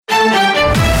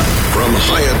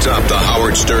atop the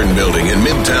Howard Stern Building in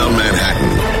Midtown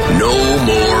Manhattan. No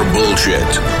more bullshit.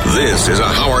 This is a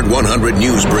Howard 100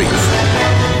 News Brief.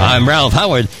 I'm Ralph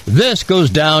Howard. This goes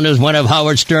down as one of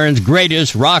Howard Stern's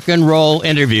greatest rock and roll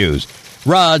interviews.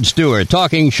 Rod Stewart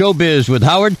talking showbiz with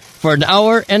Howard for an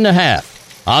hour and a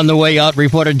half. On the way out,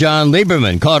 reporter John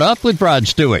Lieberman caught up with Rod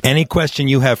Stewart. Any question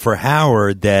you have for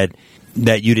Howard that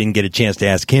you didn't get a chance to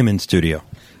ask him in studio?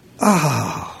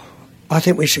 I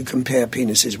think we should compare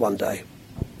penises one day.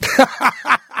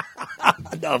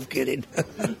 No, I'm kidding.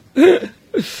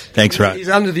 Thanks, Rod. He's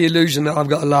under the illusion that I've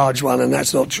got a large one, and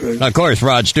that's not true. Of course,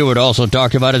 Rod Stewart also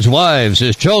talked about his wives,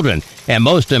 his children, and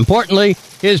most importantly,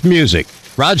 his music.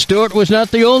 Rod Stewart was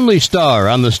not the only star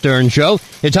on The Stern Show.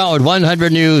 It's Howard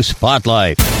 100 News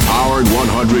Spotlight. Howard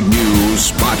 100 News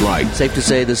Spotlight. Safe to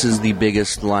say this is the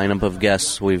biggest lineup of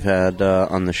guests we've had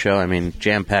on the show. I mean,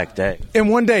 jam-packed day. In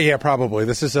one day, yeah, probably.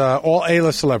 This is all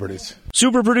A-list celebrities.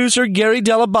 Super producer Gary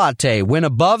Dell'Abate went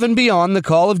above and beyond the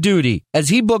call of duty as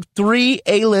he booked 3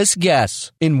 A-list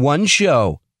guests in one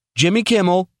show: Jimmy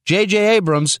Kimmel, J.J.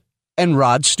 Abrams, and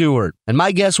Rod Stewart. And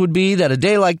my guess would be that a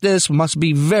day like this must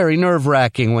be very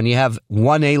nerve-wracking when you have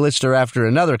one A-lister after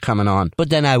another coming on. But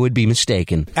then I would be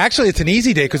mistaken. Actually, it's an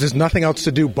easy day because there's nothing else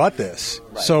to do but this.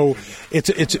 Right. So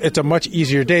it's a much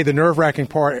easier day. The nerve-wracking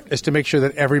part is to make sure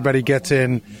that everybody gets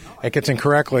in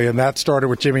correctly, and that started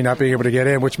with Jimmy not being able to get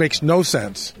in, which makes no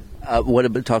sense. Talk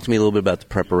to me a little bit about the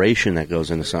preparation that goes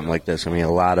into something like this. I mean,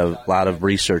 a lot of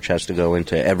research has to go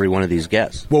into every one of these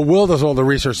guests. Well, Will does all the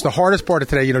research. The hardest part of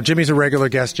today, Jimmy's a regular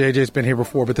guest. JJ's been here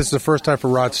before, but this is the first time for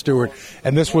Rod Stewart,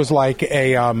 and this was like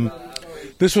a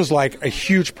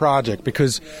huge project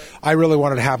because I really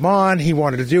wanted to have him on. He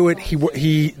wanted to do it.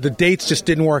 The dates just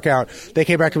didn't work out. They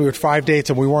came back to me with 5 dates,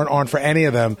 and we weren't on for any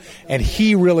of them. And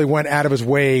he really went out of his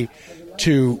way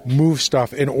to move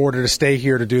stuff in order to stay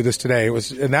here to do this today.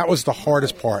 And that was the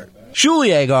hardest part.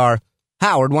 Shuli Agar,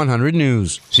 Howard 100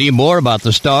 News. See more about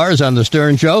the stars on The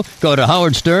Stern Show? Go to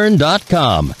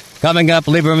howardstern.com. Coming up,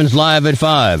 Lieberman's Live at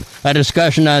 5, a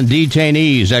discussion on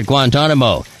detainees at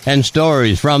Guantanamo, and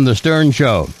stories from The Stern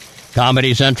Show.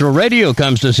 Comedy Central Radio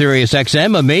comes to Sirius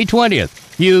XM on May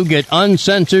 20th. You get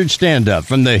uncensored stand-up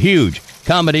from the huge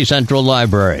Comedy Central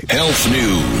Library. Health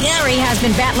news. Gary has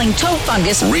been battling toe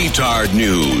fungus. Retard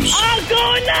news. I'm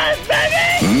going nuts,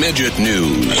 baby! Midget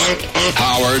news.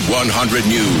 Howard 100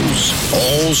 News.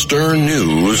 All Stern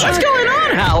News. What's going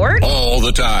on, Howard? All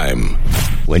the time.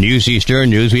 When you see Stern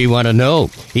News, we want to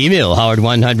know. Email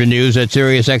howard100news at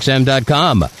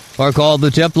SiriusXM.com or call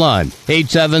the tip line,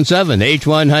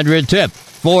 877-H100-TIP.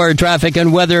 For traffic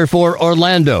and weather for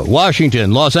Orlando,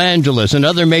 Washington, Los Angeles, and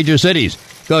other major cities,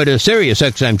 go to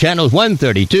SiriusXM channels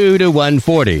 132 to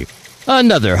 140.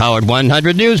 Another Howard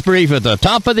 100 News Brief at the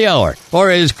top of the hour,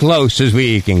 or as close as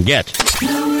we can get.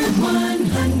 Howard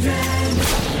 100.